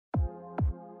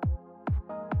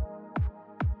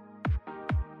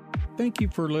Thank you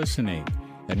for listening,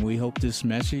 and we hope this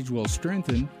message will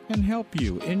strengthen and help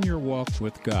you in your walk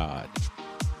with God.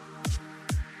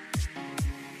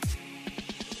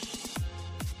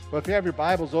 Well, if you have your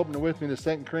Bibles, open with me to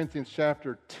 2 Corinthians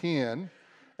chapter 10.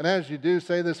 And as you do,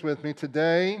 say this with me.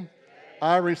 Today,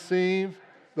 I receive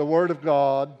the Word of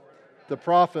God to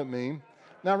profit me.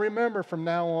 Now remember, from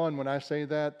now on, when I say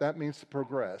that, that means to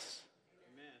progress.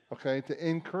 Okay, to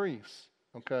increase.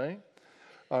 Okay?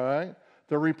 All right?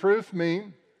 To reproof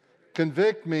me,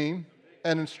 convict me,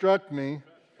 and instruct me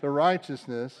to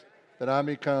righteousness, that I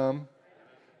become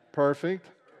perfect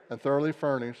and thoroughly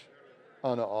furnished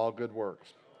unto all good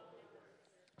works.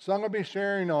 So I'm going to be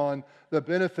sharing on the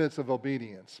benefits of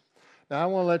obedience. Now I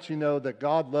want to let you know that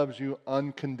God loves you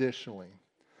unconditionally.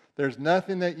 There's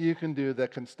nothing that you can do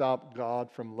that can stop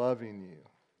God from loving you.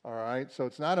 All right? So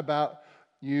it's not about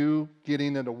you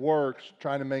getting into works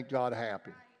trying to make God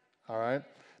happy. All right?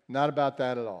 Not about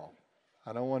that at all.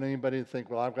 I don't want anybody to think,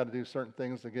 well, I've got to do certain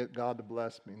things to get God to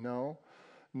bless me. No.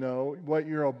 What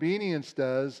your obedience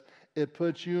does, it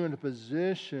puts you in a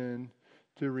position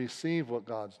to receive what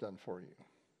God's done for you.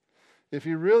 If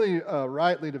you really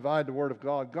rightly divide the Word of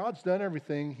God, God's done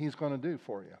everything He's going to do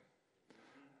for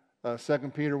you. 2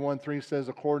 Peter 1:3 says,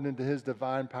 according to His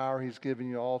divine power, He's given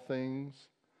you all things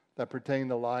that pertain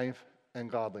to life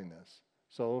and godliness.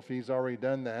 So if He's already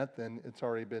done that, then it's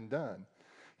already been done.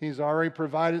 He's already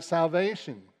provided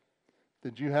salvation.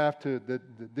 Did you have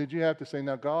to say,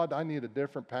 now God, I need a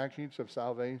different package of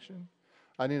salvation?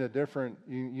 I need a different,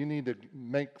 you need to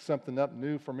make something up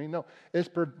new for me? No, it's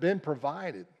been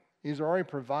provided. He's already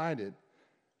provided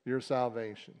your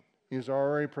salvation. He's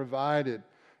already provided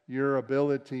your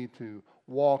ability to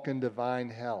walk in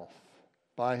divine health.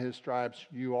 By His stripes,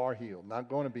 you are healed. Not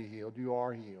going to be healed, you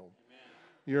are healed. Amen.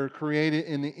 You're created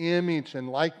in the image and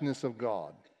likeness of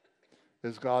God.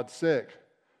 Is God sick?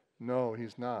 No,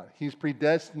 He's not. He's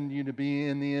predestined you to be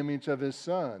in the image of His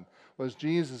Son. Was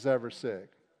Jesus ever sick?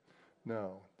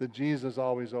 No. Did Jesus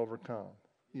always overcome?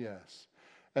 Yes.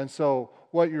 And so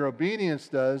what your obedience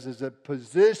does is it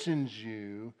positions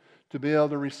you to be able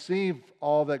to receive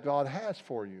all that God has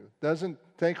for you. It doesn't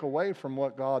take away from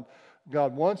what God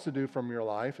wants to do from your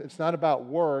life. It's not about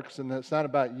works, and it's not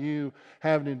about you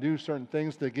having to do certain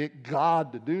things to get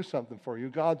God to do something for you.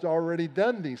 God's already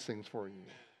done these things for you.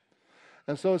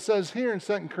 And so it says here in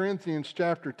 2 Corinthians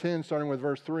chapter 10, starting with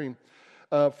verse 3,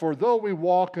 for though we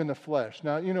walk in the flesh.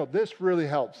 Now, this really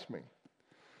helps me,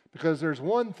 because there's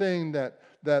one thing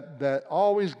that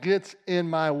always gets in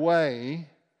my way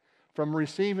from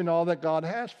receiving all that God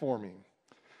has for me.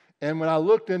 And when I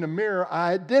looked in the mirror,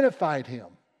 I identified Him.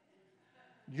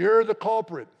 You're the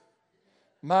culprit.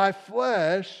 My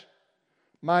flesh,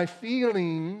 my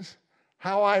feelings,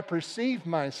 how I perceive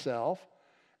myself.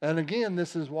 And again,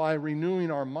 this is why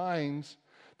renewing our minds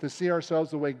to see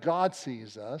ourselves the way God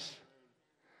sees us.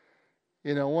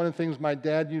 One of the things my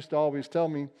dad used to always tell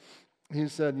me, he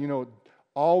said,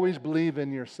 always believe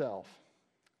in yourself.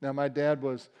 Now, my dad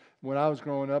when I was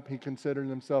growing up, he considered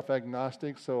himself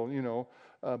agnostic. So,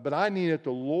 but I needed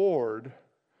the Lord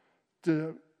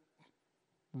to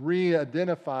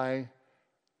re-identify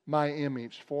my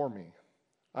image for me.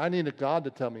 I needed God to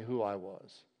tell me who I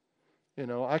was.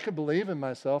 I could believe in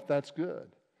myself. That's good.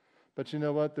 But you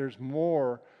know what? There's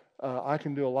more. I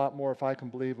can do a lot more if I can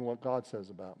believe in what God says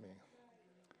about me.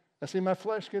 I see my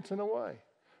flesh gets in the way.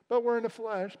 But we're in the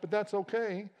flesh, but that's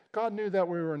okay. God knew that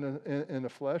we were in the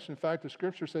flesh. In fact, the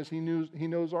Scripture says He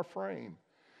knows our frame.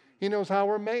 He knows how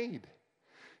we're made.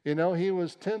 He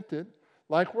was tempted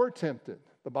like we're tempted,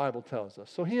 the Bible tells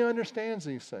us. So He understands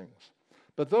these things.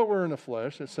 But though we're in the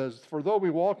flesh, it says, for though we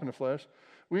walk in the flesh,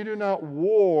 we do not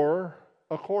war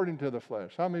according to the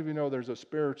flesh. How many of you know there's a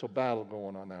spiritual battle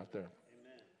going on out there?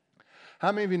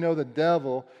 How many of you know the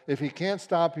devil, if he can't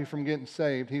stop you from getting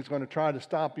saved, he's going to try to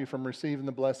stop you from receiving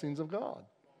the blessings of God?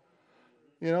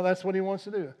 That's what he wants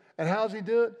to do. And how does he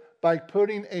do it? By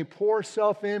putting a poor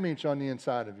self-image on the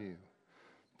inside of you.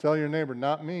 Tell your neighbor,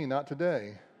 not me, not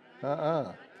today.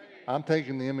 I'm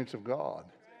taking the image of God.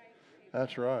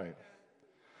 That's right.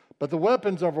 But the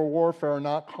weapons of our warfare are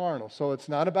not carnal. So it's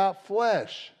not about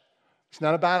flesh. It's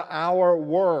not about our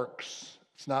works.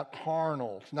 It's not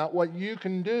carnal. It's not what you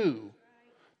can do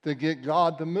to get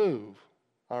God to move.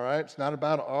 All right? It's not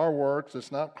about our works.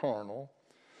 It's not carnal.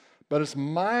 But it's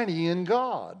mighty in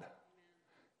God.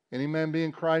 Any man be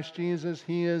in Christ Jesus,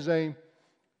 he is a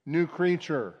new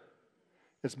creature.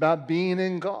 It's about being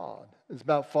in God. It's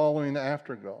about following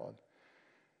after God.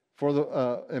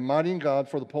 And mighty in God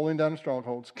for the pulling down of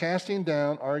strongholds, casting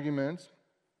down arguments.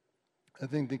 I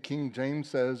think the King James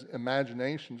says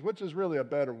imaginations, which is really a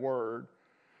better word,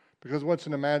 Because what's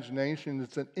an imagination?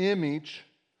 It's an image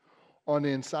on the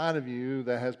inside of you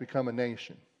that has become a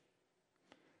nation.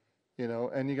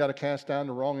 And you got to cast down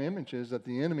the wrong images that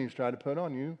the enemies try to put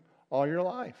on you all your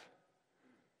life.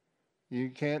 You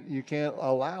can't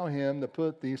allow him to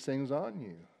put these things on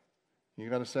you. You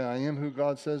got to say, I am who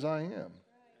God says I am.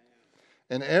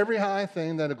 And every high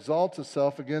thing that exalts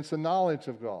itself against the knowledge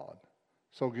of God.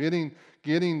 So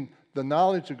getting the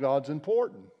knowledge of God is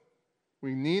important.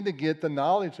 We need to get the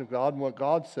knowledge of God and what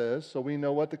God says so we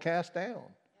know what to cast down.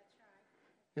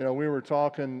 We were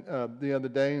talking the other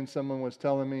day and someone was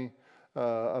telling me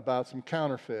about some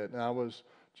counterfeit. And I was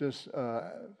just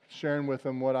sharing with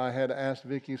them what I had asked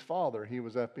Vicky's father. He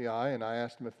was FBI, and I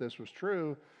asked him if this was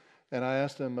true. And I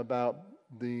asked him about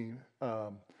the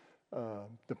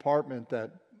department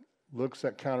that looks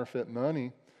at counterfeit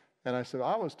money. And I said,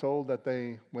 I was told that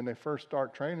when they first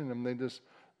start training them, they just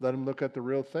let them look at the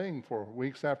real thing for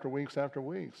weeks after weeks after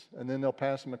weeks. And then they'll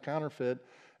pass them a counterfeit,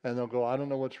 and they'll go, I don't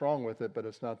know what's wrong with it, but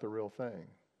it's not the real thing.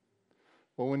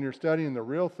 Well, when you're studying the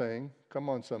real thing, come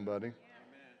on, somebody,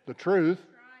 the truth,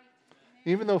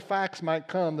 even though facts might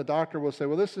come, the doctor will say,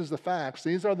 well, this is the facts.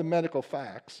 These are the medical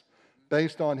facts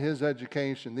based on his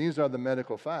education. These are the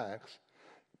medical facts,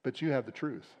 but you have the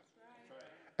truth.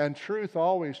 And truth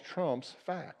always trumps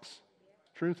facts.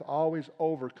 Truth always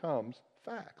overcomes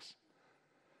facts.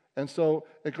 And so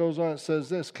it goes on, it says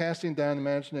this, casting down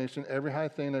imagination, every high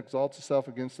thing that exalts itself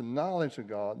against the knowledge of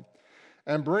God,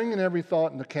 and bringing every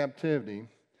thought into captivity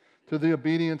to the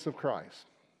obedience of Christ.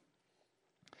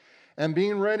 And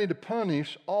being ready to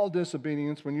punish all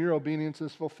disobedience when your obedience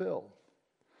is fulfilled.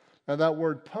 Now that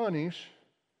word punish,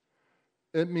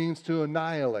 it means to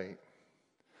annihilate.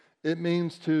 It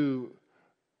means to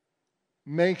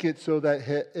make it so that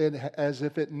it as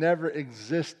if it never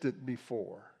existed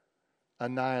before.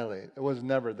 Annihilate. It was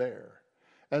never there.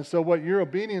 And so what your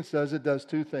obedience does, it does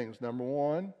two things. Number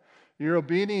one, your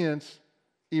obedience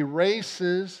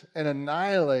erases and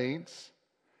annihilates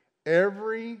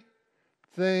everything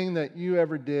that you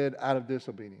ever did out of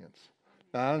disobedience.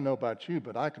 Now, I don't know about you,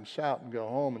 but I can shout and go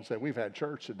home and say, we've had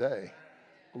church today.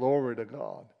 Glory to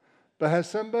God. But has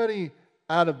somebody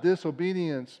out of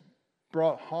disobedience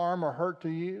brought harm or hurt to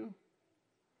you?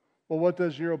 Well, what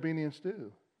does your obedience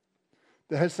do?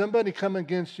 Has somebody come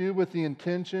against you with the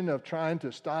intention of trying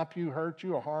to stop you, hurt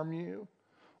you, or harm you?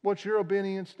 What's your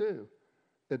obedience do?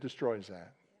 It destroys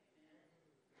that.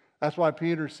 That's why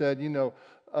Peter said,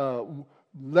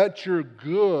 let your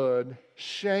good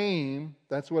shame,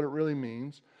 that's what it really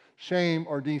means, shame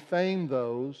or defame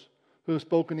those who have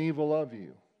spoken evil of you.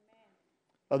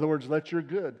 In other words, let your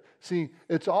good. See,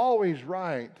 it's always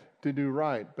right to do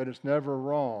right, but it's never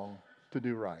wrong to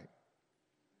do right.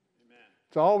 Amen.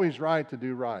 It's always right to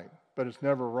do right, but it's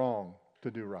never wrong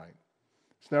to do right.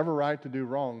 It's never right to do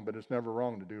wrong, but it's never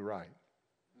wrong to do right.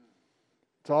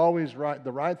 It's always right.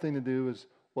 The right thing to do is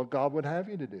what God would have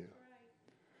you to do.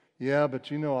 Yeah,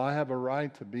 but I have a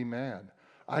right to be mad.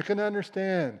 I can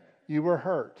understand you were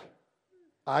hurt.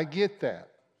 I get that.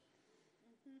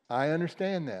 I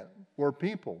understand that. We're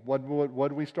people. What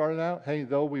do we start out? Hey,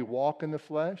 though we walk in the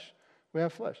flesh, we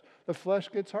have flesh. The flesh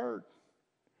gets hurt.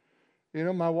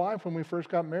 My wife, when we first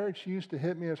got married, she used to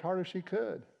hit me as hard as she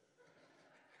could.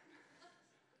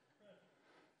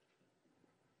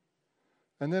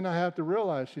 And then I have to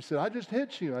realize, she said, I just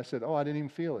hit you. I said, oh, I didn't even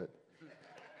feel it.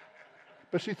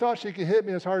 But she thought she could hit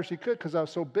me as hard as she could because I was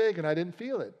so big and I didn't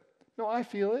feel it. No, I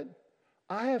feel it.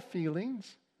 I have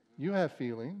feelings. You have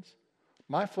feelings.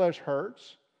 My flesh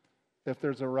hurts if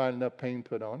there's a right enough pain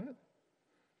put on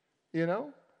it.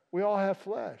 We all have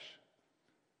flesh.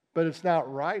 But it's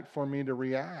not right for me to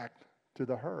react to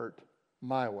the hurt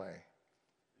my way. Amen.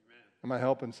 Am I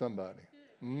helping somebody?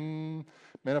 Man,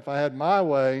 if I had my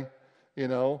way,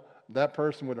 that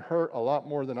person would hurt a lot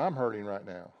more than I'm hurting right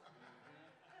now.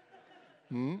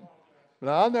 But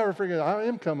I'll never forget. I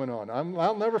am coming on.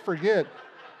 I'll never forget.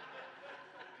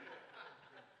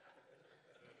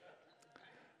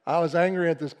 I was angry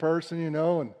at this person,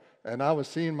 and I was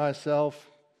seeing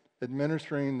myself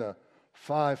administering the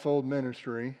fivefold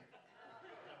ministry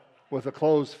with a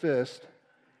closed fist.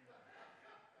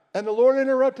 And the Lord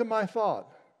interrupted my thought.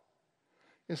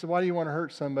 He said, why do you want to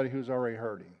hurt somebody who's already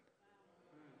hurting?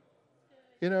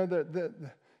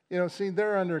 See,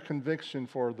 they're under conviction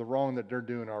for the wrong that they're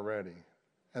doing already.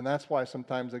 And that's why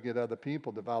sometimes they get other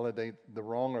people to validate the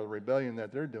wrong or the rebellion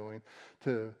that they're doing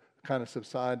to kind of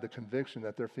subside the conviction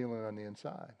that they're feeling on the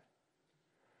inside.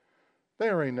 They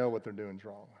already know what they're doing is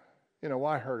wrong.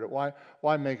 Why hurt it?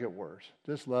 Why make it worse?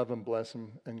 Just love them, bless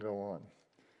them, and go on.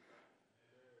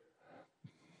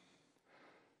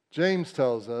 James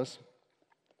tells us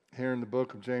here in the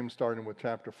book of James, starting with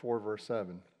chapter 4, verse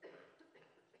 7.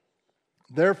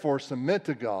 Therefore, submit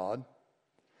to God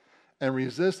and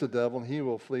resist the devil, and he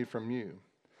will flee from you.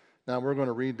 Now, we're going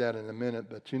to read that in a minute,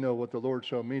 but you know what the Lord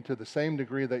showed me, to the same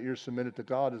degree that you're submitted to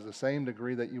God is the same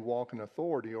degree that you walk in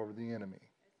authority over the enemy.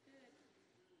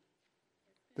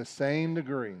 The same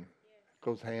degree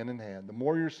goes hand in hand. The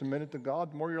more you're submitted to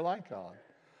God, the more you're like God.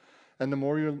 And the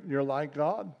more you're like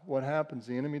God, what happens?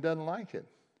 The enemy doesn't like it.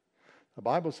 The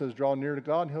Bible says, draw near to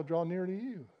God, and he'll draw near to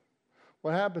you.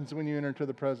 What happens when you enter into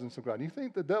the presence of God? You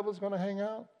think the devil's going to hang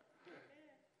out?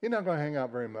 He's not going to hang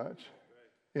out very much.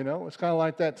 You know, it's kind of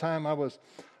like that time I was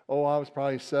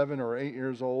probably 7 or 8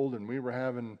 years old, and we were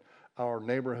having our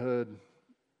neighborhood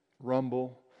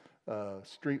rumble,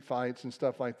 street fights and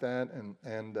stuff like that.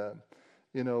 And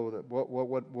you know,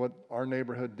 what our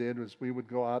neighborhood did was we would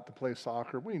go out to play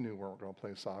soccer. We knew we weren't going to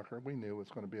play soccer. We knew it was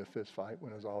going to be a fist fight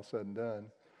when it was all said and done.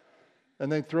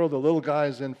 And they'd throw the little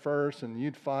guys in first, and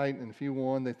you'd fight, and if you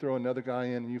won, they'd throw another guy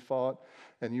in, and you fought,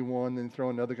 and you won, then throw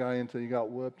another guy in until you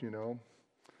got whooped, you know.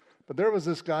 But there was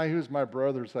this guy who was my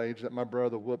brother's age that my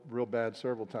brother whooped real bad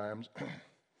several times,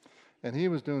 and he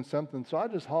was doing something, so I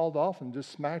just hauled off and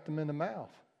just smacked him in the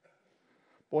mouth.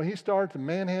 Boy, he started to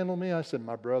manhandle me. I said,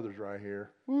 my brother's right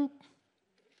here. Whoop.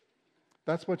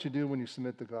 That's what you do when you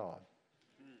submit to God.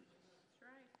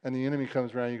 And the enemy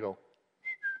comes around, you go,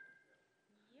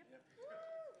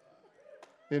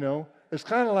 you know, it's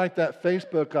kind of like that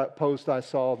Facebook post I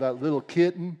saw, that little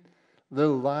kitten,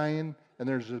 little lion, and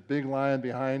there's this big lion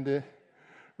behind it,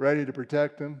 ready to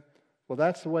protect him. Well,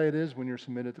 that's the way it is when you're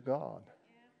submitted to God.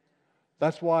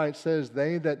 That's why it says,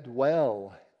 they that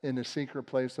dwell in the secret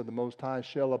place of the Most High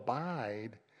shall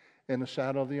abide in the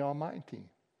shadow of the Almighty.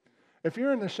 If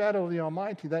you're in the shadow of the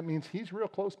Almighty, that means he's real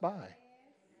close by.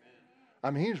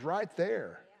 I mean, he's right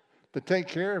there to take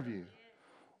care of you.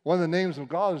 One of the names of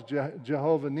God is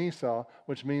Jehovah Nissi,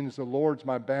 which means the Lord's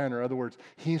my banner. In other words,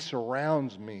 he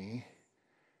surrounds me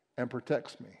and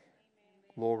protects me.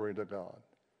 Glory to God.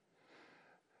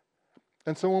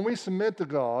 And so when we submit to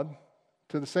God,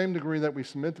 to the same degree that we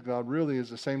submit to God really is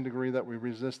the same degree that we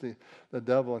resist the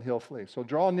devil, and he'll flee. So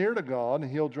draw near to God,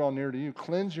 and he'll draw near to you.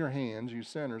 Cleanse your hands, you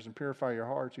sinners, and purify your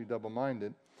hearts, you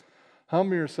double-minded.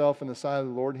 Humble yourself in the sight of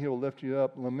the Lord, and he will lift you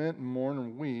up. Lament and mourn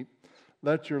and weep.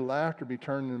 Let your laughter be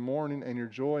turned into mourning and your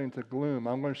joy into gloom.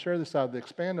 I'm going to share this out of the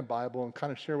Expanded Bible and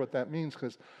kind of share what that means,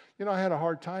 because, you know, I had a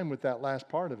hard time with that last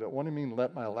part of it. What do you mean,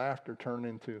 let my laughter turn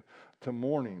into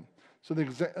mourning? So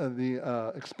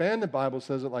the Expanded Bible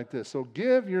says it like this. So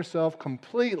give yourself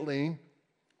completely,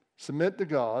 submit to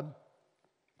God,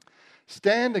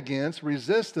 stand against,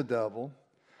 resist the devil,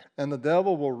 and the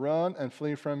devil will run and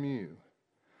flee from you.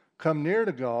 Come near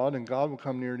to God, and God will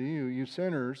come near to you. You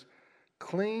sinners,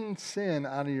 clean sin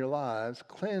out of your lives.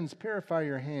 Cleanse, purify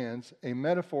your hands, a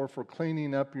metaphor for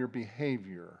cleaning up your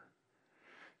behavior.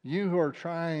 You who are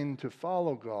trying to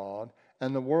follow God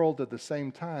and the world at the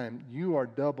same time, you are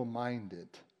double-minded.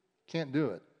 Can't do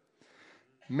it.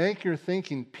 Make your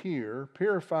thinking pure,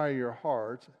 purify your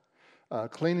heart,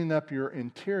 cleaning up your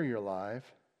interior life.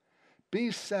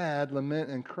 Be sad, lament,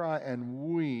 and cry,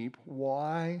 and weep.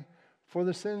 Why? For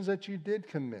the sins that you did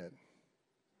commit.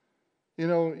 You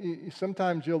know,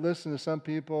 sometimes you'll listen to some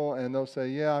people and they'll say,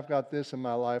 yeah, I've got this in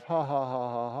my life. Ha, ha, ha,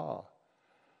 ha, ha.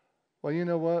 Well, you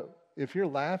know what? If you're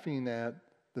laughing at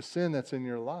the sin that's in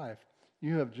your life,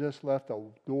 you have just left a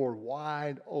door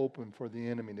wide open for the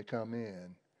enemy to come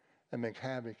in and make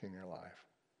havoc in your life.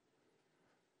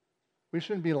 We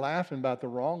shouldn't be laughing about the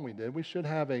wrong we did. We should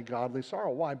have a godly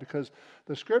sorrow. Why? Because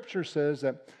the Scripture says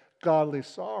that godly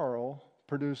sorrow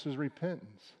produces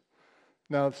repentance.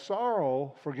 Now,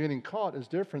 sorrow for getting caught is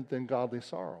different than godly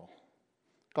sorrow.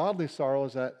 Godly sorrow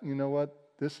is that, you know what,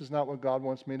 this is not what God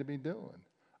wants me to be doing.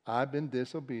 I've been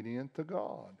disobedient to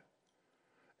God.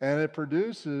 And it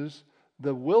produces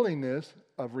the willingness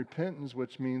of repentance,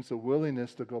 which means the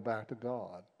willingness to go back to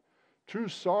God. True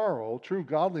sorrow, true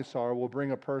godly sorrow will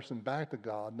bring a person back to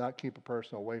God, not keep a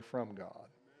person away from God.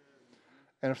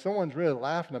 And if someone's really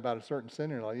laughing about a certain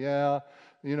sin, you're like, yeah,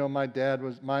 you know, my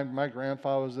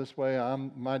grandfather was this way,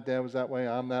 my dad was that way,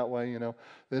 I'm that way, you know.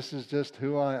 This is just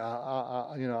who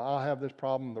I'll have this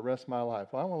problem the rest of my life.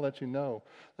 Well, I want to let you know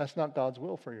that's not God's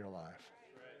will for your life.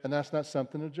 And that's not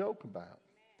something to joke about.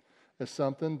 It's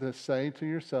something to say to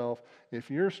yourself,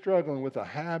 if you're struggling with a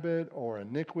habit or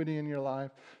iniquity in your life,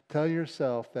 tell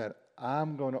yourself that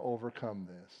I'm going to overcome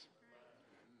this.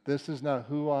 This is not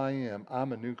who I am.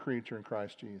 I'm a new creature in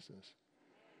Christ Jesus.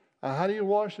 How do you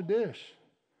wash a dish?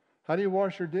 How do you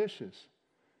wash your dishes?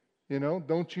 You know,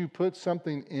 don't you put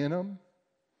something in them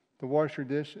to wash your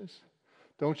dishes?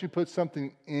 Don't you put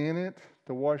something in it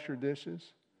to wash your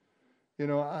dishes? You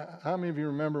know, how many of you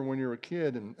remember when you were a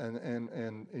kid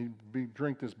and you'd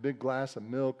drink this big glass of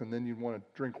milk and then you'd want to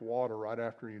drink water right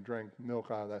after you drank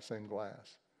milk out of that same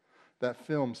glass? That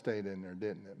film stayed in there,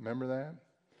 didn't it? Remember that?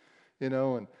 You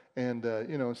know,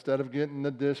 you know, instead of getting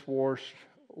the dishwash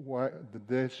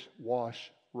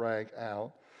rag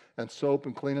out and soap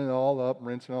and cleaning it all up,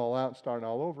 rinsing it all out and starting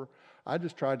all over, I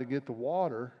just tried to get the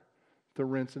water to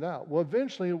rinse it out. Well,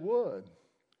 eventually it would.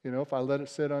 You know, if I let it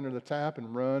sit under the tap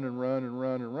and run,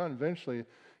 eventually,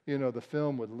 you know, the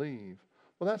film would leave.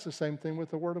 Well, that's the same thing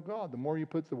with the Word of God. The more you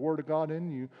put the Word of God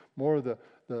in you, more of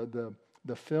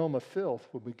the film of filth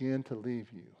will begin to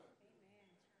leave you.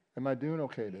 Am I doing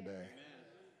okay today?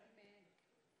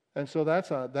 And so that's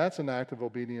an act of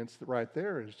obedience right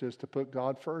there, is just to put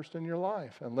God first in your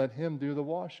life and let Him do the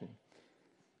washing.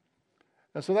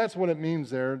 And so that's what it means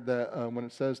there, that when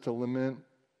it says to lament,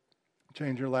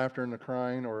 change your laughter into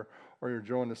crying, or your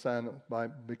joy into sadness,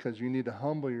 because you need to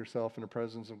humble yourself in the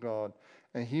presence of God,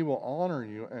 and He will honor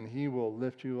you and He will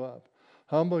lift you up.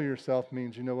 Humble yourself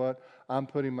means, you know what? I'm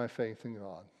putting my faith in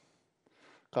God.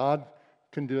 God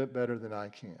can do it better than I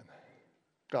can.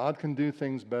 God can do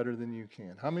things better than you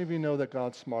can. How many of you know that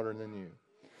God's smarter than you?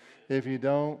 If you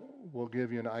don't, we'll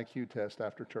give you an IQ test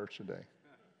after church today.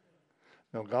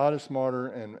 No, God is smarter,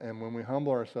 and when we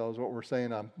humble ourselves, what we're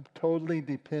saying, I'm totally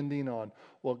depending on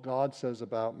what God says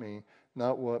about me,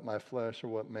 not what my flesh or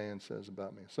what man says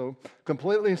about me. So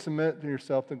completely submit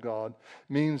yourself to God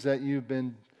means that you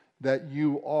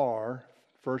are,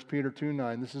 1 Peter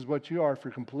 2:9, this is what you are. If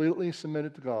you're completely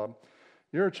submitted to God,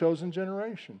 you're a chosen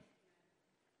generation.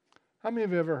 How many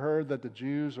of you ever heard that the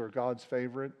Jews are God's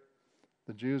favorite?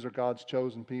 The Jews are God's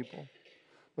chosen people?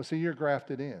 Well, see, you're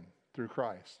grafted in through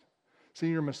Christ. See,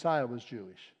 your Messiah was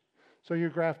Jewish. So you're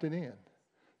grafted in.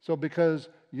 So because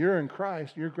you're in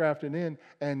Christ, you're grafted in,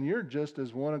 and you're just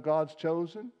as one of God's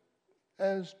chosen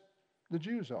as the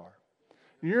Jews are.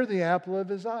 You're the apple of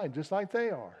His eye, just like they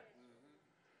are.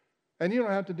 And you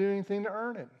don't have to do anything to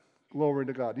earn it. Glory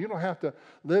to God. You don't have to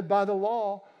live by the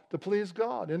law to please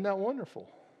God. Isn't that wonderful?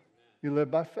 You live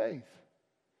by faith.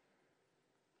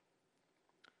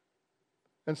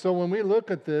 And so when we look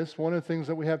at this, one of the things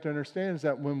that we have to understand is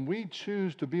that when we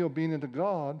choose to be obedient to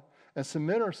God and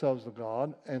submit ourselves to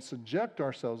God and subject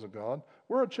ourselves to God,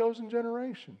 we're a chosen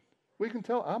generation. We can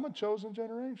tell, I'm a chosen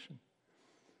generation.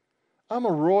 I'm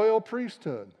a royal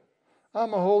priesthood.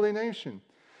 I'm a holy nation.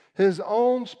 His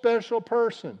own special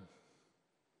person.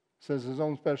 Says His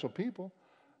own special people.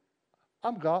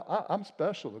 I'm God. I'm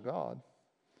special to God.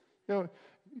 You know,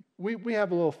 we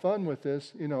have a little fun with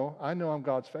this. You know I'm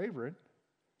God's favorite.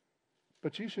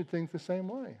 But you should think the same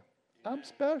way. I'm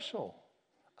special.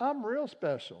 I'm real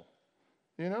special.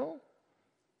 You know?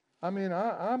 I mean,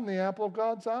 I'm the apple of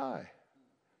God's eye.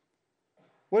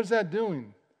 What is that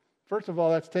doing? First of all,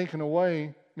 that's taking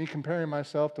away me comparing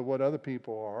myself to what other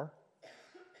people are.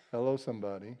 Hello,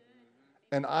 somebody.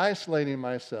 And isolating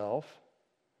myself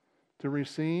to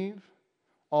receive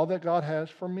all that God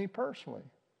has for me personally.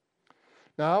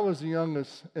 Now, I was the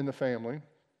youngest in the family,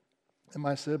 and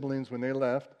my siblings, when they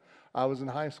left, I was in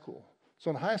high school.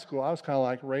 So in high school, I was kind of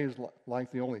like raised like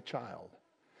the only child.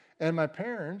 And my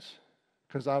parents,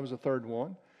 because I was the third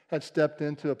one, had stepped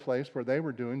into a place where they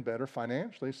were doing better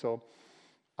financially. So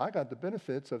I got the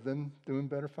benefits of them doing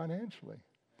better financially.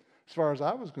 As far as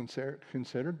I was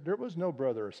considered, there was no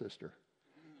brother or sister.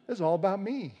 It's all about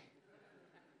me.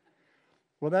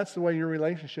 Well, that's the way your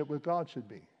relationship with God should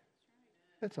be.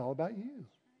 It's all about you.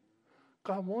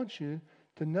 God wants you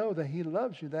to know that He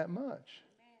loves you that much.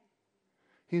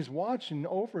 He's watching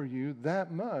over you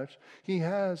that much. He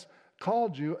has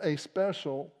called you a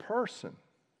special person.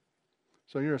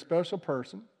 So you're a special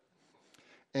person.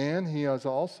 And He has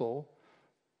also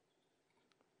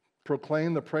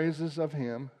proclaimed the praises of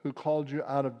Him who called you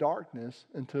out of darkness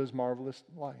into His marvelous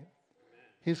light.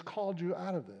 He's called you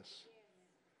out of this.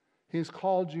 He's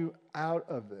called you out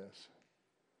of this.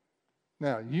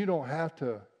 Now, you don't have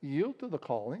to yield to the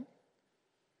calling.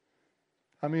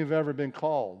 How many have ever been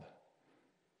called?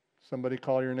 Somebody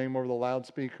call your name over the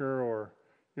loudspeaker, or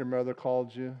your mother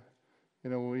called you. You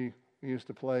know, we used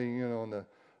to play, on the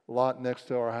lot next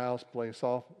to our house, play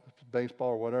baseball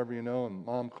or whatever, and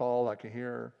Mom called, I could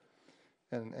hear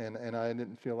her, and I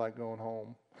didn't feel like going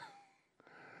home.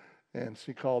 And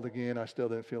she called again, I still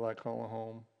didn't feel like going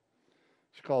home.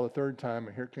 She called a third time,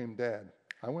 and here came Dad.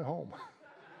 I went home.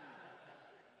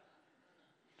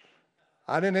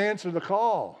 I didn't answer the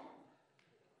call.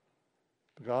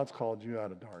 But God's called you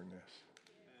out of darkness.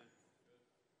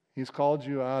 He's called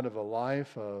you out of a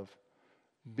life of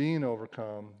being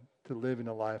overcome to living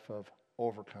a life of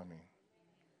overcoming.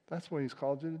 That's what he's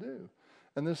called you to do.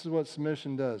 And this is what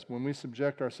submission does. When we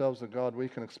subject ourselves to God, we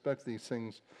can expect these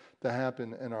things to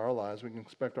happen in our lives. We can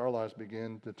expect our lives to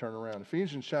begin to turn around.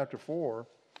 Ephesians chapter 4,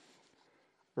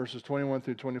 verses 21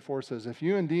 through 24 says, if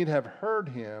you indeed have heard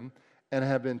him and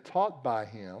have been taught by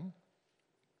him,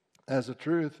 as the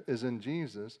truth is in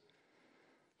Jesus,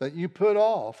 that you put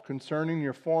off concerning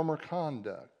your former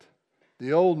conduct,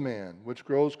 the old man, which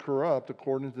grows corrupt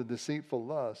according to deceitful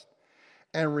lust,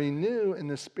 and renew in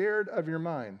the spirit of your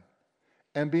mind.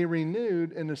 And be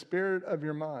renewed in the spirit of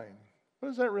your mind. What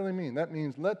does that really mean? That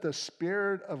means let the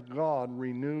Spirit of God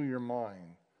renew your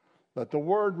mind. Let the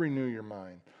Word renew your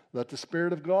mind. Let the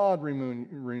Spirit of God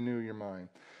renew your mind.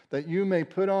 That you may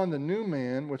put on the new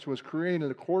man, which was created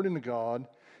according to God,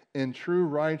 in true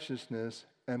righteousness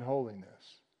and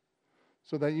holiness.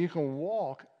 So that you can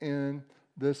walk in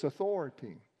this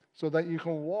authority. So that you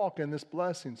can walk in this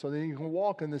blessing. So that you can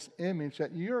walk in this image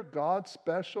that you're God's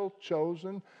special,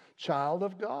 chosen child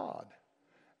of God.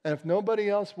 And if nobody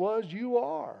else was, you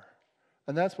are.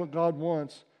 And that's what God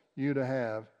wants you to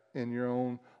have in your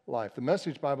own life. The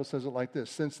Message Bible says it like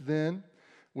this. Since then,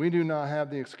 we do not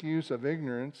have the excuse of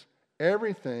ignorance.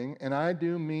 Everything, and I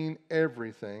do mean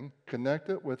everything,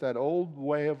 connected with that old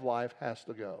way of life has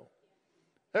to go.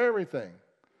 Everything.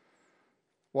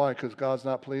 Why? Because God's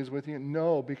not pleased with you?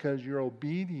 No, because your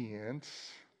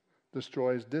obedience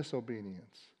destroys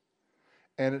disobedience.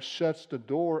 And it shuts the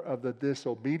door of the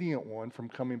disobedient one from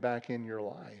coming back in your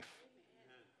life.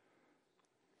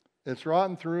 It's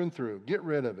rotten through and through. Get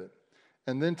rid of it.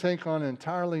 And then take on an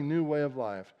entirely new way of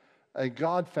life. A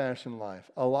God-fashioned life.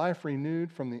 A life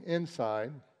renewed from the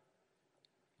inside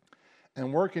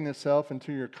and working itself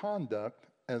into your conduct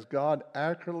as God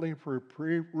accurately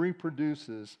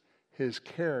reproduces his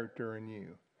character in you.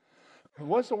 And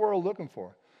what's the world looking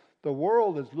for? The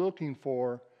world is looking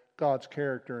for God's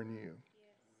character in you.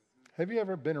 Have you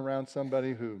ever been around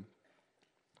somebody who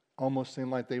almost seemed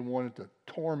like they wanted to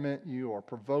torment you or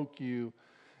provoke you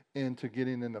into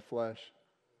getting in the flesh?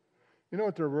 You know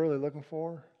what they're really looking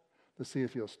for? To see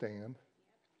if you'll stand.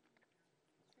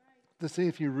 To see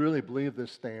if you really believe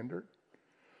this standard.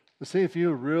 To see if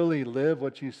you really live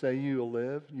what you say you'll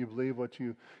live. You believe what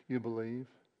you believe.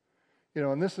 You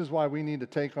know, and this is why we need to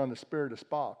take on the spirit of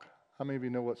Spock. How many of you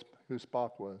know who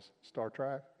Spock was? Star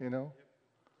Trek, you know?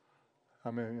 I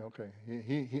mean, okay.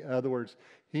 He in other words,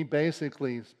 he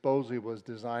basically supposedly was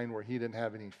designed where he didn't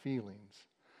have any feelings.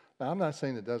 Now, I'm not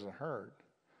saying it doesn't hurt.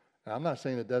 And I'm not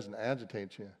saying it doesn't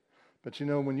agitate you. But you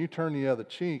know, when you turn the other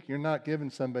cheek, you're not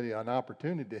giving somebody an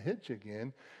opportunity to hit you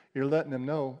again. You're letting them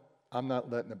know, I'm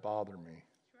not letting it bother me.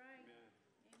 That's right.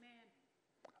 Amen.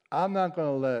 I'm not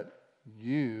going to let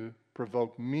you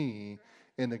provoke me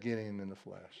into getting in the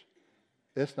flesh.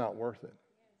 It's not worth it.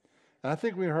 And I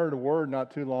think we heard a word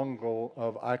not too long ago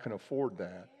of, I can afford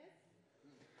that.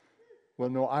 Well,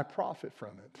 no, I profit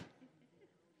from it.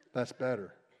 That's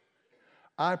better.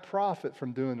 I profit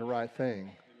from doing the right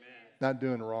thing, not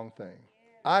doing the wrong thing.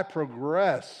 I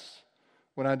progress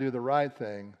when I do the right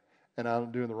thing and I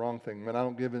don't do the wrong thing. When I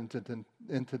don't give into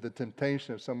the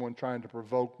temptation of someone trying to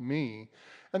provoke me.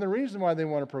 And the reason why they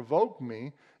want to provoke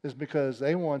me is because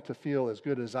they want to feel as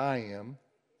good as I am.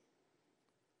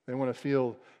 They want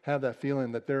to have that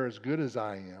feeling that they're as good as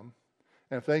I am.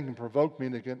 And if they can provoke me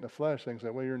to get in the flesh, they can say,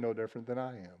 well, you're no different than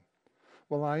I am.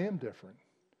 Well, I am different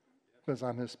because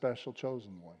I'm his special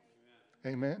chosen one.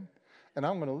 Amen? And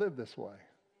I'm going to live this way.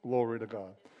 Glory to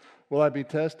God. Will I be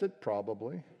tested?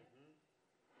 Probably.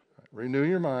 Renew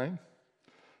your mind.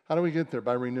 How do we get there?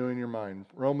 By renewing your mind.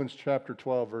 Romans chapter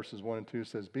 12, verses 1 and 2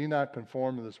 says, be not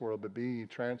conformed to this world, but be ye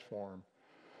transformed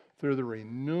through the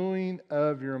renewing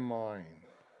of your mind,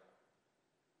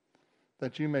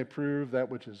 that you may prove that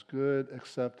which is good,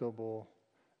 acceptable,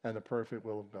 and the perfect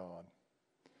will of God.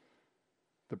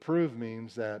 The prove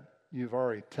means that you've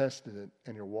already tested it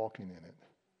and you're walking in it.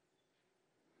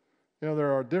 You know,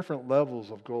 there are different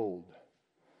levels of gold,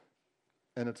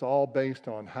 and it's all based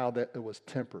on how that it was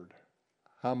tempered,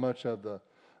 how much of the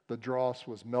dross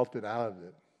was melted out of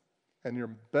it. And your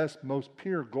best, most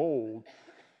pure gold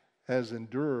has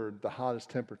endured the hottest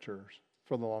temperatures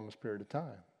for the longest period of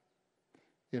time.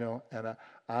 You know, and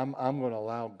I'm going to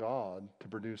allow God to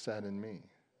produce that in me.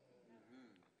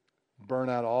 Burn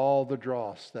out all the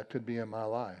dross that could be in my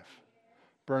life.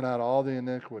 Burn out all the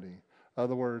iniquity. In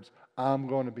other words, I'm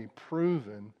going to be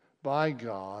proven by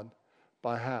God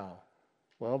by how?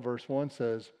 Well, verse 1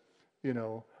 says, you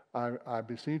know, I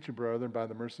beseech you, brethren, by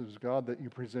the mercies of God, that you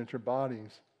present your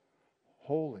bodies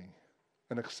holy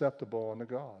and acceptable unto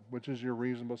God, which is your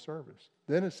reasonable service.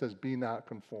 Then it says, be not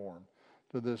conformed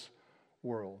to this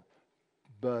world,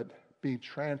 but be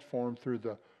transformed through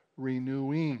the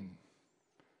renewing.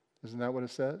 Isn't that what it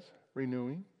says?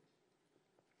 Renewing.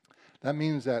 That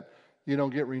means that you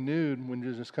don't get renewed when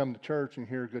you just come to church and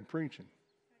hear good preaching.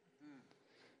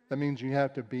 That means you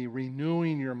have to be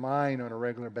renewing your mind on a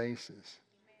regular basis.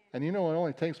 And you know, it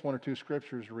only takes 1 or 2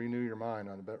 scriptures to renew your mind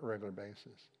on a regular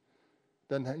basis.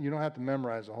 You don't have to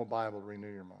memorize the whole Bible to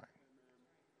renew your mind.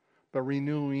 But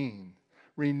renewing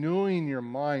your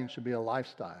mind should be a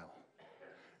lifestyle.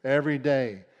 Every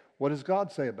day, what does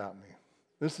God say about me?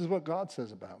 This is what God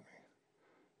says about me.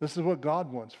 This is what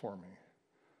God wants for me.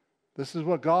 This is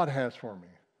what God has for me.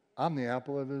 I'm the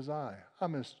apple of his eye.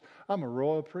 I'm a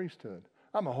royal priesthood.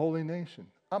 I'm a holy nation.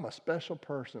 I'm a special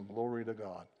person. Glory to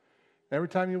God. Every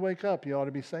time you wake up, you ought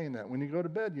to be saying that. When you go to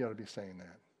bed, you ought to be saying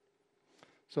that.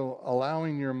 So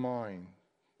allowing your mind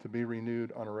to be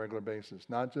renewed on a regular basis,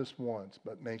 not just once,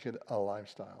 but make it a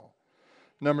lifestyle.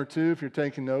 Number 2, if you're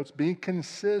taking notes, be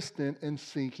consistent in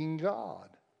seeking God.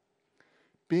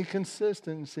 Be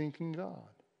consistent in seeking God.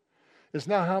 It's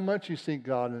not how much you seek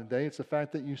God in a day, it's the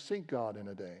fact that you seek God in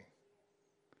a day.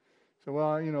 So,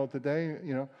 well, today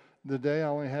I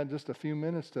only had just a few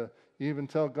minutes to even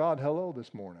tell God hello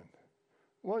this morning.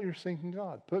 Well, you're seeking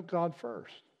God. Put God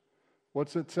first.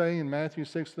 What's it say in Matthew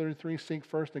 6:33? Seek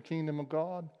first the kingdom of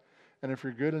God. And if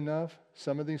you're good enough,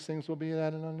 some of these things will be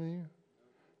added unto you.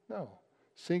 No.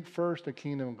 Seek first the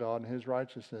kingdom of God and his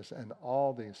righteousness, and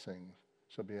all these things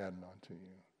shall be added unto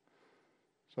you.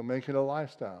 So make it a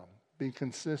lifestyle. Be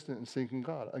consistent in seeking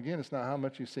God. Again, it's not how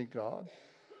much you seek God,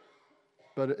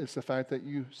 but it's the fact that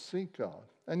you seek God.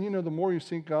 And the more you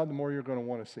seek God, the more you're going to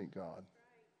want to seek God.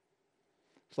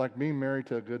 It's like being married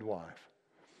to a good wife.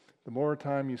 The more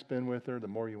time you spend with her, the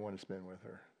more you want to spend with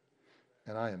her.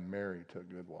 And I am married to a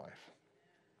good wife.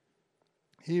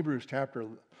 Hebrews chapter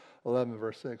 11,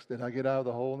 verse 6. Did I get out of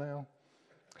the hole now?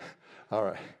 All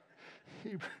right.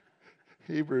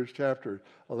 Hebrews chapter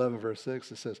 11, verse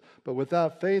 6, it says, but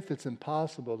without faith it's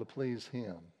impossible to please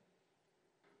him.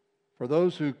 For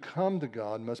those who come to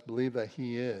God must believe that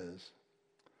he is,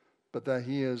 but that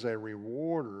he is a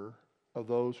rewarder of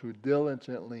those who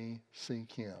diligently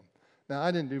seek him. Now,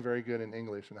 I didn't do very good in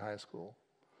English in high school,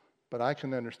 but I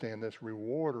can understand this.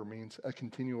 Rewarder means a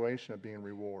continuation of being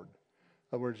rewarded.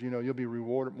 In other words, you'll be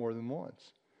rewarded more than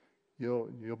once. You'll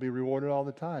be rewarded all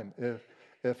the time.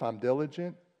 If I'm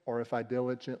diligent, or if I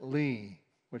diligently,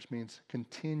 which means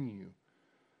continue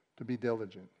to be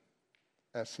diligent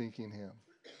at seeking him.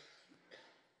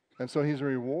 And so he's a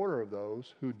rewarder of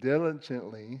those who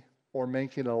diligently, or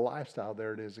make it a lifestyle,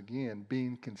 there it is again,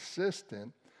 being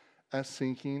consistent at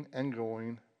seeking and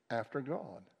going after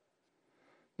God.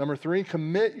 Number 3,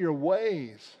 commit your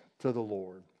ways to the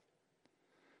Lord.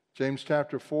 James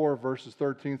chapter 4, verses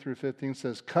 13 through 15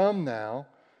 says, come now,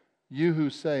 you who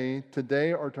say,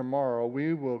 today or tomorrow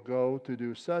we will go to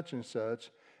do such and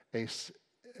such a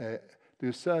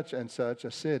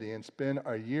city and spend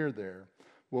a year there.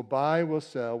 We'll buy, we'll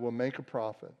sell, we'll make a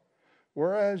profit.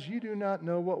 Whereas you do not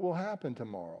know what will happen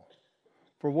tomorrow.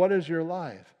 For what is your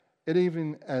life? It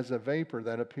even as a vapor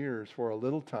that appears for a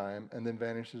little time and then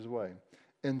vanishes away.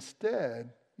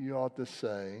 Instead, you ought to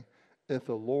say, if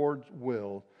the Lord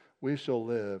will, we shall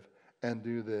live and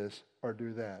do this or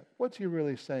do that. What's he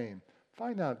really saying?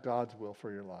 Find out God's will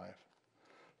for your life.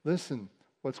 Listen,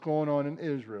 what's going on in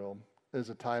Israel is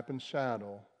a type and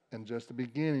shadow and just the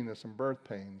beginning of some birth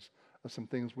pains of some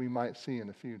things we might see in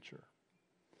the future.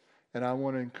 And I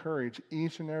want to encourage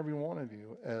each and every one of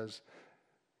you as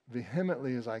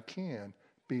vehemently as I can,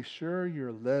 be sure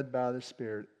you're led by the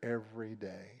Spirit every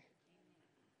day.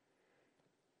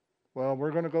 Well,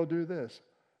 we're going to go do this.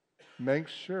 Make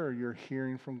sure you're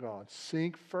hearing from God.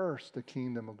 Seek first the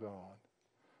kingdom of God.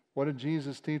 What did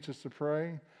Jesus teach us to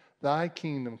pray? Thy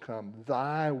kingdom come,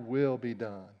 thy will be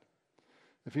done.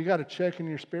 If you got a check in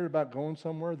your spirit about going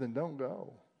somewhere, then don't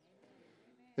go.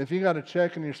 If you got a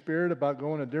check in your spirit about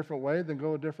going a different way, then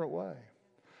go a different way.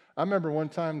 I remember one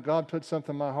time God put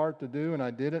something in my heart to do, and I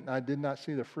did it, and I did not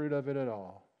see the fruit of it at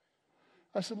all.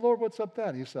 I said, Lord, what's up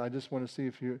that? He said, I just want to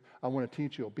see I want to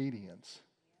teach you obedience.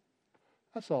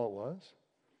 That's all it was.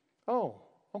 Oh,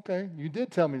 okay, you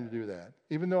did tell me to do that,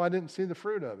 even though I didn't see the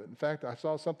fruit of it. In fact, I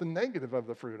saw something negative of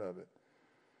the fruit of it.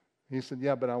 He said,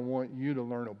 yeah, but I want you to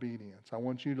learn obedience. I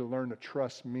want you to learn to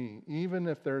trust me, even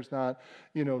if there's not,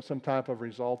 some type of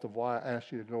result of why I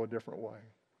asked you to go a different way.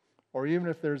 Or even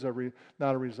if there's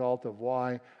not a result of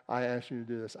why I asked you to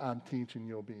do this, I'm teaching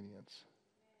you obedience.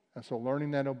 And so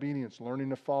learning that obedience, learning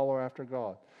to follow after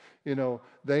God.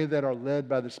 They that are led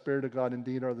by the Spirit of God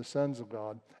indeed are the sons of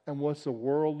God. And what's the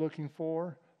world looking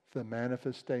for? The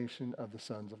manifestation of the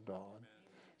sons of God.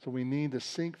 So we need to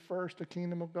seek first the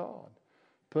kingdom of God.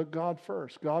 Put God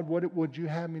first. God, what would you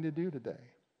have me to do today?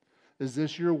 Is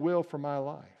this your will for my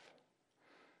life?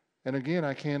 And again,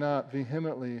 I cannot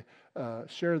vehemently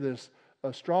share this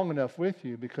strong enough with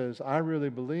you, because I really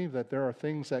believe that there are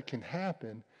things that can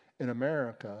happen in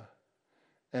America,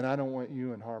 and I don't want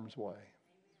you in harm's way.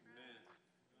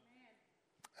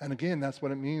 And again, that's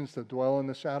what it means to dwell in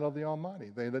the shadow of the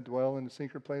Almighty. They that dwell in the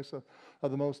secret place of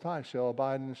the Most High shall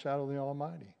abide in the shadow of the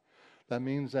Almighty. That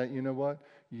means that, you know what?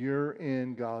 You're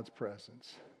in God's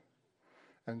presence.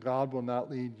 And God will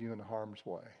not lead you in harm's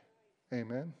way.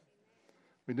 Amen?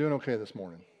 We doing okay this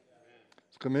morning?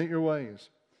 So commit your ways.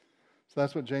 So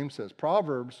that's what James says.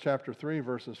 Proverbs chapter 3,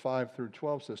 verses 5 through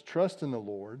 12 says, trust in the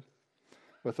Lord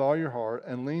with all your heart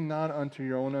and lean not unto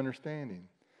your own understanding.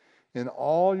 In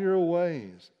all your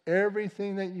ways,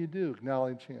 everything that you do,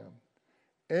 acknowledge him.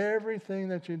 Everything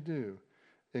that you do,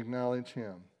 acknowledge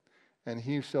him. And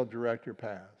he shall direct your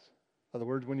paths. In other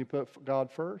words, when you put God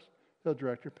first, he'll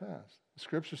direct your paths. The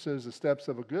scripture says the steps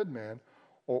of a good man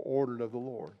are ordered of the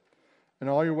Lord. In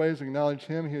all your ways, acknowledge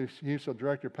him. He shall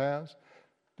direct your paths.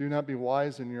 Do not be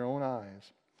wise in your own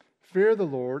eyes. Fear the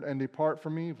Lord and depart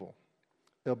from evil.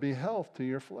 There'll be health to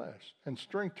your flesh and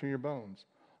strength to your bones.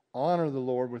 Honor the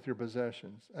Lord with your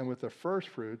possessions and with the first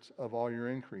fruits of all your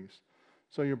increase.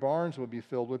 So your barns will be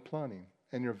filled with plenty,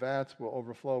 and your vats will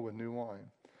overflow with new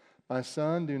wine. My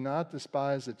son, do not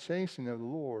despise the chastening of the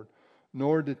Lord,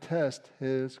 nor detest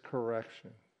his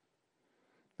correction.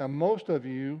 Now, most of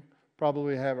you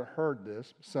probably haven't heard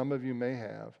this. Some of you may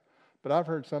have. But I've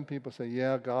heard some people say,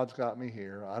 yeah, God's got me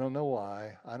here. I don't know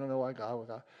why. I don't know why God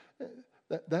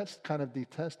would. That's kind of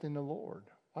detesting the Lord.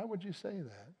 Why would you say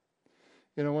that?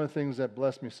 You know, one of the things that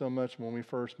blessed me so much when we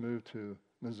first moved to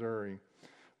Missouri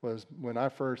was when I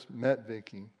first met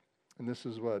Vicki, and this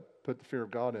is what put the fear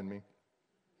of God in me,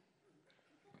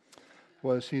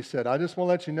 was she said, I just want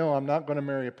to let you know I'm not going to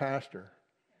marry a pastor,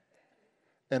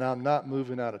 and I'm not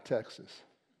moving out of Texas.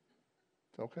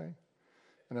 It's okay. And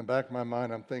in the back of my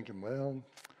mind, I'm thinking, well,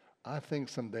 I think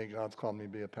someday God's called me to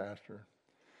be a pastor,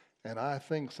 and I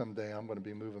think someday I'm going to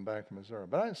be moving back to Missouri.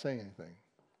 But I didn't say anything,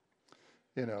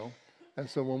 you know. And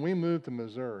so when we moved to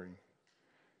Missouri,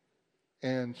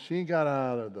 and she got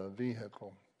out of the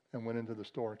vehicle and went into the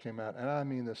store and came out, and I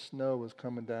mean the snow was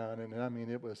coming down, and I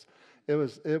mean it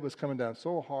was coming down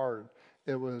so hard.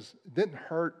 It didn't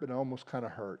hurt, but it almost kind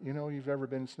of hurt. You know, you've ever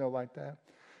been in snow like that?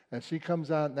 And she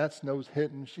comes out, and that snow's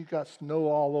hitting. She got snow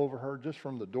all over her just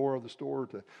from the door of the store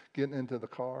to getting into the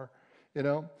car, you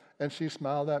know. And she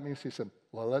smiled at me. She said,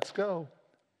 well, let's go.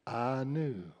 I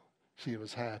knew she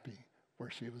was happy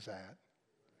where she was at.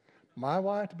 My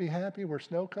wife to be happy where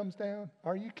snow comes down?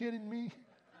 Are you kidding me?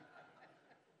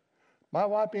 My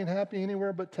wife being happy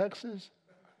anywhere but Texas?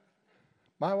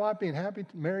 My wife being happy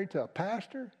married to a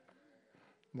pastor?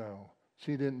 No,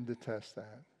 she didn't detest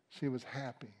that. She was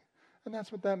happy. And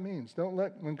that's what that means.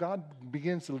 When God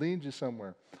begins to lead you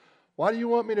somewhere, why do you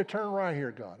want me to turn right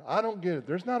here, God? I don't get it.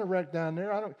 There's not a wreck down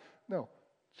there. No,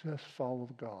 just follow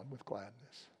God with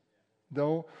gladness.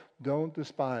 Don't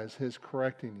despise his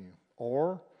correcting you.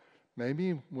 Or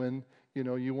maybe when, you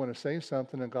know, you want to say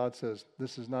something and God says,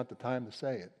 this is not the time to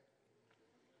say it.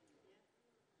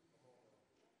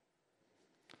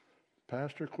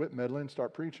 Pastor, quit meddling,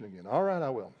 start preaching again. All right, I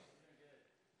will.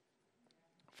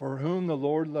 For whom the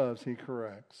Lord loves, he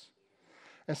corrects.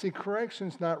 And see,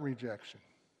 correction's not rejection.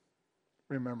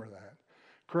 Remember that.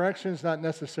 Correction's not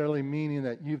necessarily meaning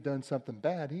that you've done something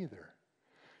bad either.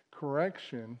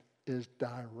 Correction is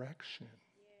direction.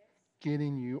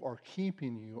 Getting you or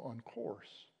keeping you on course.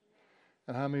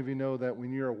 And how many of you know that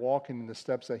when you're walking in the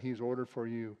steps that he's ordered for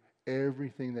you,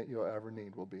 everything that you'll ever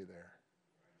need will be there?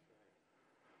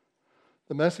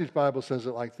 The Message Bible says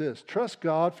it like this: trust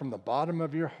God from the bottom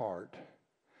of your heart.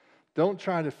 Don't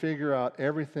try to figure out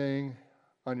everything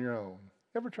on your own.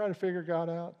 Ever try to figure God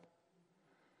out?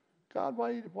 God,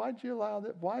 why'd you allow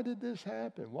that? Why did this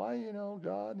happen? Why,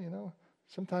 God,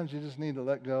 sometimes you just need to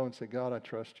let go and say, God, I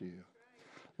trust you.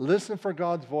 Listen for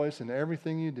God's voice in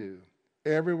everything you do,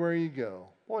 everywhere you go.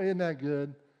 Boy, isn't that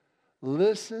good?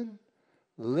 Listen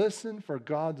for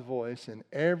God's voice in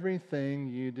everything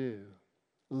you do.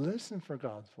 Listen for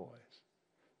God's voice.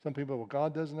 Some people, well,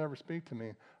 God doesn't ever speak to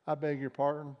me. I beg your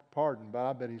pardon, but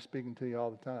I bet he's speaking to you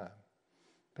all the time.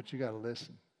 But you got to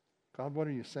listen. God, what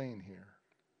are you saying here?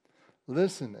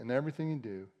 Listen in everything you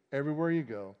do, everywhere you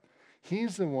go.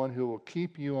 He's the one who will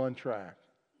keep you on track.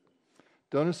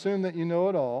 Don't assume that you know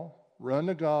it all. Run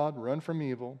to God, run from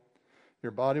evil.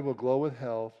 Your body will glow with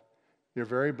health. Your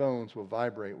very bones will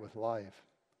vibrate with life.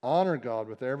 Honor God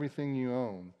with everything you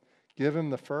own. Give him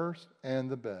the first and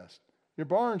the best. Your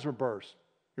barns will burst.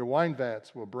 Your wine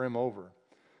vats will brim over.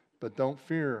 But don't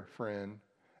fear, friend,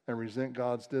 and resent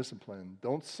God's discipline.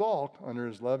 Don't sulk under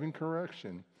his loving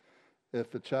correction if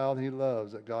the child he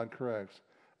loves that God corrects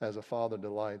as a father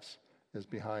delights is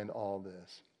behind all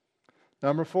this.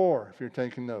 Number 4, if you're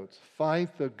taking notes,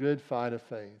 fight the good fight of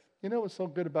faith. You know what's so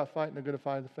good about fighting the good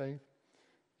fight of faith?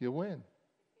 You win.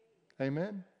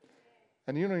 Amen?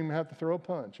 And you don't even have to throw a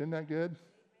punch. Isn't that good?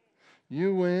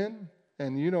 You win,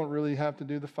 and you don't really have to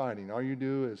do the fighting. All you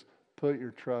do is put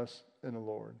your trust in the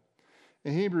Lord.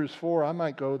 In Hebrews 4, I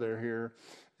might go there here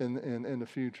in the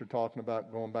future talking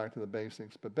about going back to the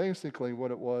basics. But basically what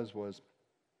it was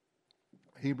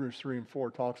Hebrews 3 and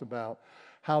 4 talks about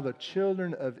how the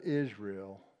children of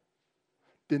Israel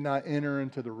did not enter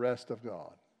into the rest of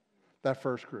God. That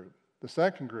first group. The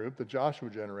second group, the Joshua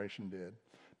generation did.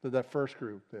 But that first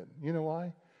group didn't. You know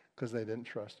why? Because they didn't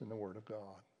trust in the Word of God.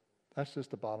 That's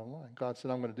just the bottom line. God said,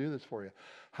 I'm going to do this for you.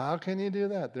 How can you do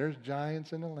that? There's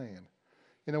giants in the land.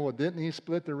 You know, well, didn't he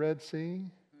split the Red Sea?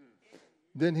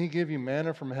 Didn't he give you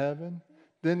manna from heaven?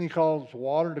 Didn't he cause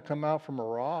water to come out from a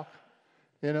rock?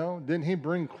 You know, didn't he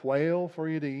bring quail for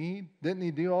you to eat? Didn't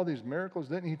he do all these miracles?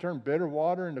 Didn't he turn bitter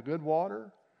water into good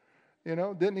water? You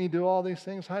know, didn't he do all these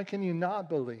things? How can you not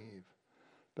believe?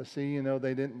 But see, you know,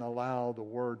 they didn't allow the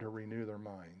Word to renew their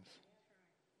minds.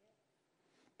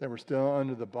 They were still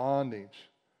under the bondage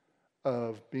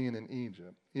of being in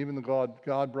Egypt. Even though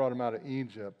God brought them out of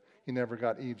Egypt, he never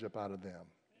got Egypt out of them.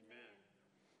 Amen.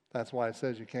 That's why it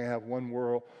says you can't have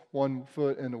one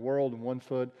foot in the world and one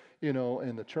foot, you know,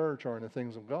 in the church or in the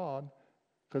things of God,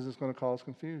 because it's going to cause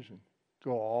confusion.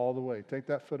 Go all the way. Take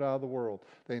that foot out of the world.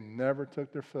 They never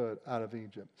took their foot out of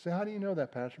Egypt. See, how do you know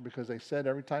that, Pastor? Because they said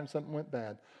every time something went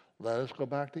bad, let us go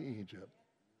back to Egypt.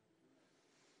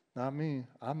 Not me.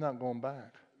 I'm not going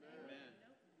back. Amen.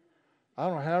 I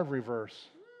don't have reverse.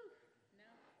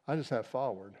 I just have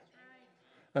forward.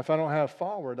 If I don't have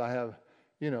forward, I have,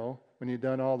 you know, when you've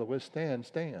done all the withstand,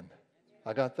 stand.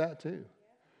 I got that too.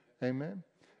 Amen.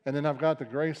 And then I've got the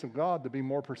grace of God to be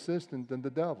more persistent than the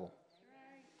devil.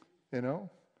 You know,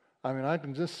 I mean, I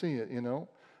can just see it, you know,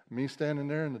 me standing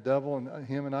there and the devil and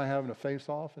him and I having a face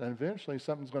off. And eventually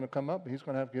something's going to come up and he's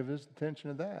going to have to give his attention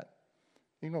to that.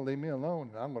 He's going to leave me alone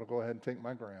and I'm going to go ahead and take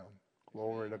my ground.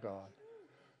 Glory to God.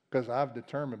 Because I've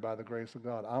determined by the grace of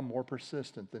God, I'm more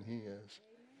persistent than he is.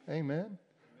 Amen.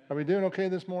 Are we doing okay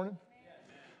this morning?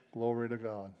 Glory to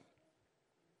God.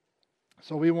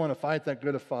 So we want to fight that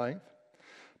good fight.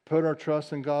 Put our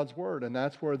trust in God's Word. And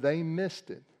that's where they missed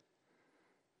it.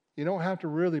 You don't have to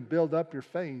really build up your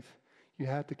faith. You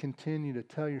have to continue to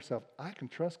tell yourself, I can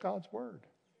trust God's Word.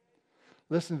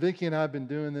 Listen, Vicki and I have been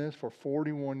doing this for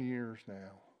 41 years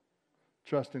now.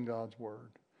 Trusting God's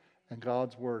Word. And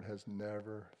God's Word has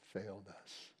never failed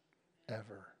us.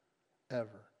 Ever.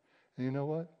 Ever. And you know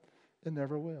what? It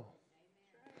never will.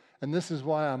 And this is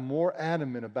why I'm more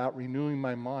adamant about renewing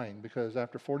my mind, because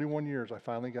after 41 years, I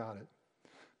finally got it.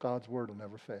 God's Word will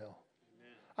never fail.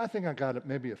 I think I got it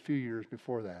maybe a few years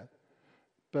before that.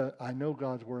 But I know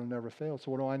God's Word will never fail.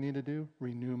 So what do I need to do?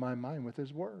 Renew my mind with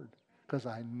His Word. Because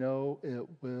I know it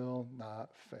will not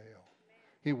fail.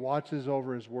 He watches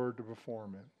over His Word to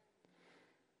perform it.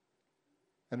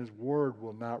 And His Word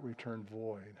will not return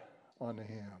void unto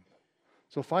Him.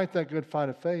 So fight that good fight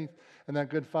of faith. And that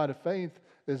good fight of faith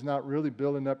is not really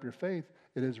building up your faith.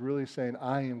 It is really saying,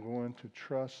 I am going to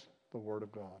trust the Word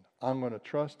of God. I'm going to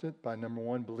trust it by, number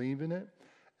 1, believing it.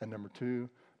 And number 2,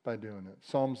 by doing it.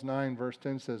 Psalms 9 verse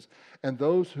 10 says, and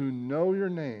those who know your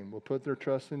name will put their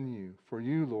trust in you. For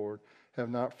you, Lord, have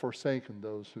not forsaken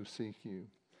those who seek you.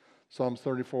 Psalms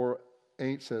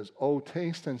 34:8 says, oh,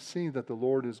 taste and see that the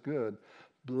Lord is good.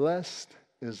 Blessed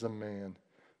is the man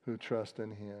who trusts in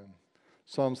Him.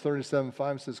 Psalms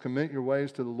 37:5 says, commit your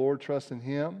ways to the Lord, trust in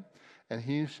Him, and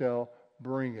He shall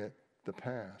bring it to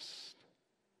pass.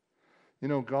 You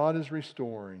know, God is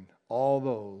restoring all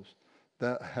those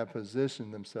that have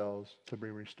positioned themselves to be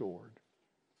restored.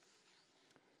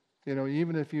 You know,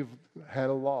 even if you've had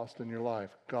a loss in your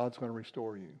life, God's going to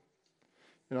restore you.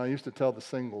 You know, I used to tell the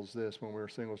singles this when we were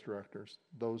singles directors,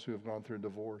 those who have gone through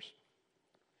divorce.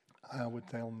 I would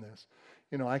tell them this.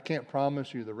 You know, I can't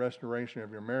promise you the restoration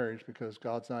of your marriage because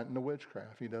God's not into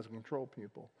witchcraft. He doesn't control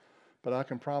people. But I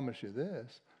can promise you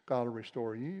this. God will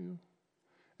restore you,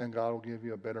 and God will give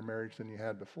you a better marriage than you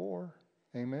had before.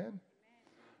 Amen?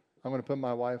 I'm going to put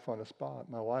my wife on the spot.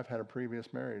 My wife had a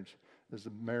previous marriage. Is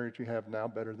the marriage you have now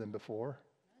better than before?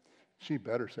 She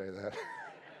better say that.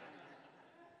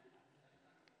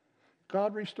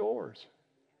 God restores.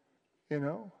 You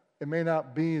know, it may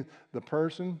not be the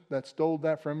person that stole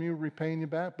that from you repaying you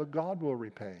back, but God will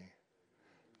repay.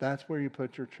 That's where you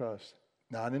put your trust,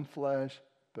 not in flesh,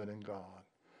 but in God,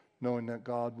 knowing that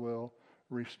God will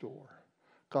restore.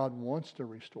 God wants to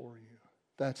restore you.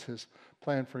 That's his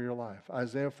plan for your life.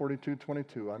 Isaiah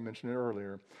 42:22, I mentioned it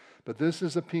earlier. But this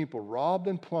is a people robbed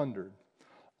and plundered,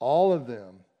 all of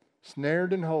them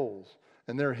snared in holes,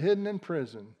 and they're hidden in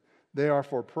prison. They are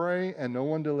for prey, and no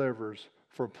one delivers,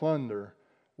 for plunder.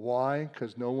 Why?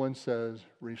 Because no one says,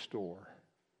 restore.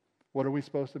 What are we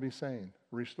supposed to be saying?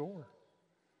 Restore.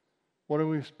 What are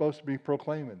we supposed to be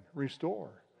proclaiming?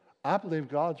 Restore. I believe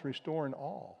God's restoring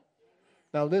all.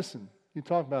 Now listen, you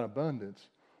talk about abundance.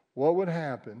 What would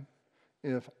happen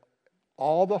if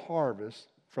all the harvest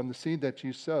from the seed that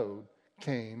you sowed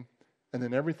came and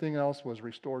then everything else was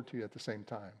restored to you at the same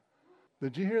time?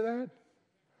 Did you hear that?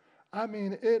 I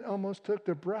mean, it almost took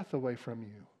the breath away from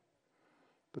you.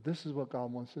 But this is what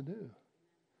God wants to do.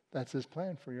 That's his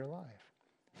plan for your life.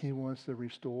 He wants to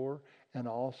restore and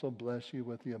also bless you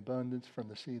with the abundance from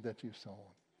the seed that you've sown.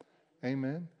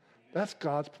 Amen? That's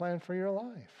God's plan for your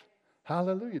life.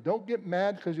 Hallelujah. Don't get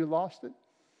mad because you lost it.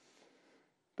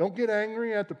 Don't get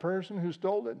angry at the person who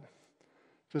stole it.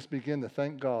 Just begin to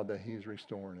thank God that he's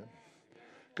restoring it.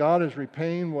 God is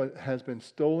repaying what has been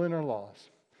stolen or lost.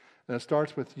 And it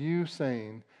starts with you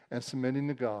saying and submitting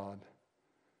to God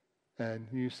and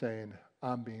you saying,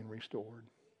 I'm being restored.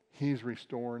 He's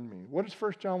restoring me. What does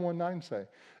 1 John 1:9 say?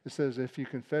 It says, if you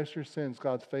confess your sins,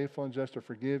 God's faithful and just to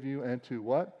forgive you and to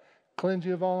what? Cleanse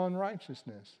you of all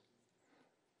unrighteousness.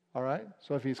 All right?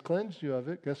 So if he's cleansed you of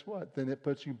it, guess what? Then it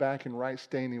puts you back in right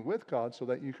standing with God so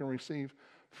that you can receive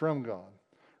from God.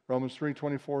 Romans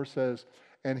 3:24 says,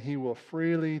 and he will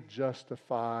freely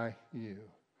justify you.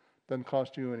 Doesn't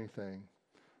cost you anything,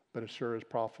 but it sure is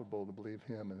profitable to believe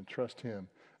him and trust him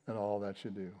in all that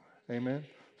you do. Amen?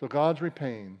 So God's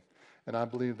repaying, and I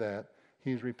believe that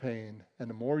he's repaying. And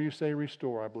the more you say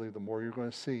restore, I believe the more you're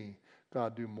going to see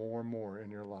God do more and more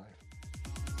in your life.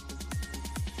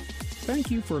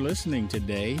 Thank you for listening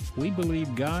today. We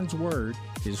believe God's Word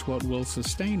is what will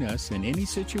sustain us in any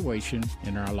situation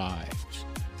in our lives.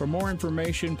 For more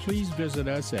information, please visit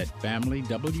us at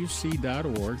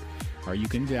familywc.org, or you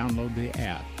can download the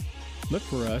app. Look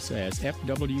for us as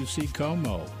FWC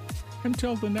Como.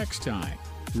 Until the next time,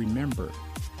 remember,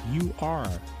 you are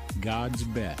God's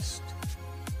best.